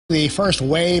The first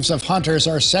waves of hunters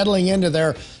are settling into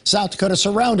their South Dakota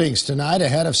surroundings tonight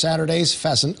ahead of Saturday's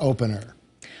pheasant opener.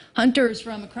 Hunters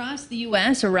from across the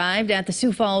U.S. arrived at the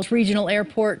Sioux Falls Regional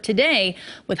Airport today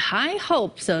with high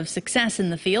hopes of success in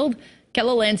the field.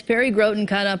 KELOLAND's Perry Groten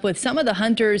caught up with some of the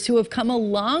hunters who have come a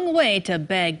long way to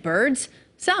bag birds,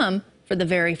 some for the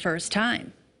very first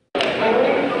time.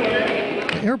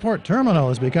 The airport terminal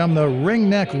has become the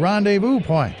ringneck rendezvous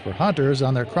point for hunters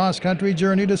on their cross-country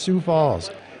journey to Sioux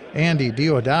Falls. Andy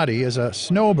Diodati is a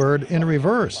snowbird in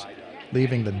reverse,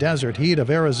 leaving the desert heat of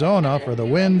Arizona for the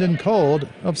wind and cold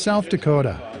of South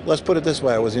Dakota. Let's put it this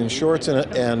way, I was in shorts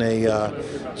and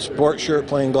a sport shirt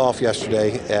playing golf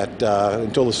yesterday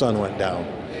until the sun went down.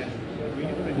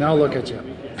 Now look at you.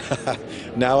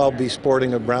 Now I'll be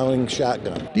sporting a Browning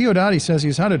shotgun. Diodati says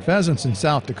he's hunted pheasants in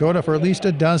South Dakota for at least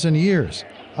a dozen years.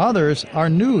 Others are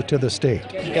new to the state.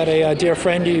 Got a dear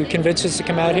friend who convinced us to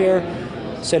come out here,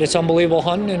 said it's unbelievable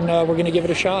hunting, and we're going to give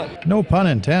it a shot. No pun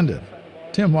intended.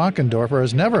 Tim Wackendorfer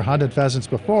has never hunted pheasants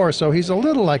before, so he's a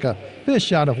little like a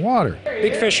fish out of water.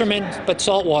 Big fisherman, but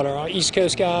saltwater. East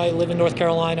Coast guy, live in North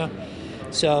Carolina,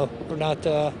 so we're not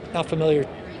familiar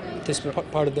with this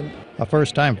part of them. A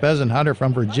first-time pheasant hunter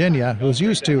from Virginia who's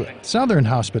used to southern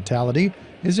hospitality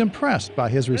is impressed by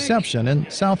his reception in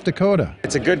South Dakota.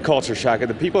 It's a good culture shock.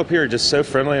 The people up here are just so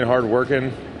friendly and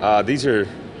hardworking. These are,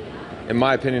 in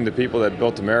my opinion, the people that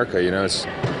built America. You know,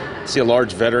 see a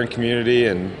large veteran community,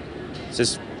 and it's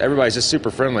just everybody's just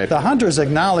super friendly. The hunters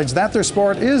acknowledge that their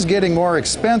sport is getting more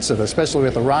expensive, especially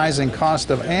with the rising cost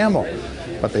of ammo.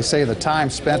 But they say the time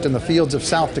spent in the fields of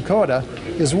South Dakota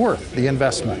is worth the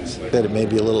investments. That it may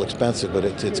be a little expensive, but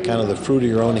it's kind of the fruit of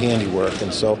your own handiwork.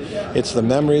 And so it's the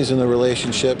memories and the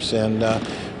relationships and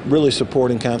really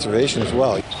supporting conservation as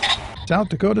well. South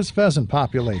Dakota's pheasant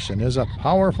population is a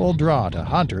powerful draw to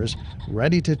hunters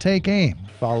ready to take aim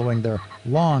following their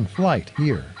long flight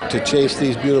here. To chase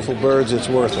these beautiful birds, it's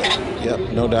worth it.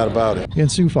 Yep, no doubt about it. In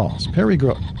Sioux Falls, Perry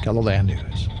Groten, KELOLAND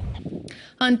News.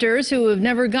 Hunters who have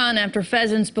never gone after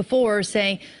pheasants before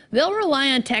say they'll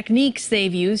rely on techniques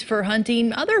they've used for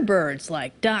hunting other birds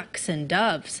like ducks and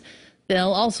doves.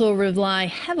 They'll also rely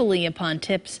heavily upon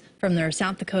tips from their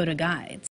South Dakota guides.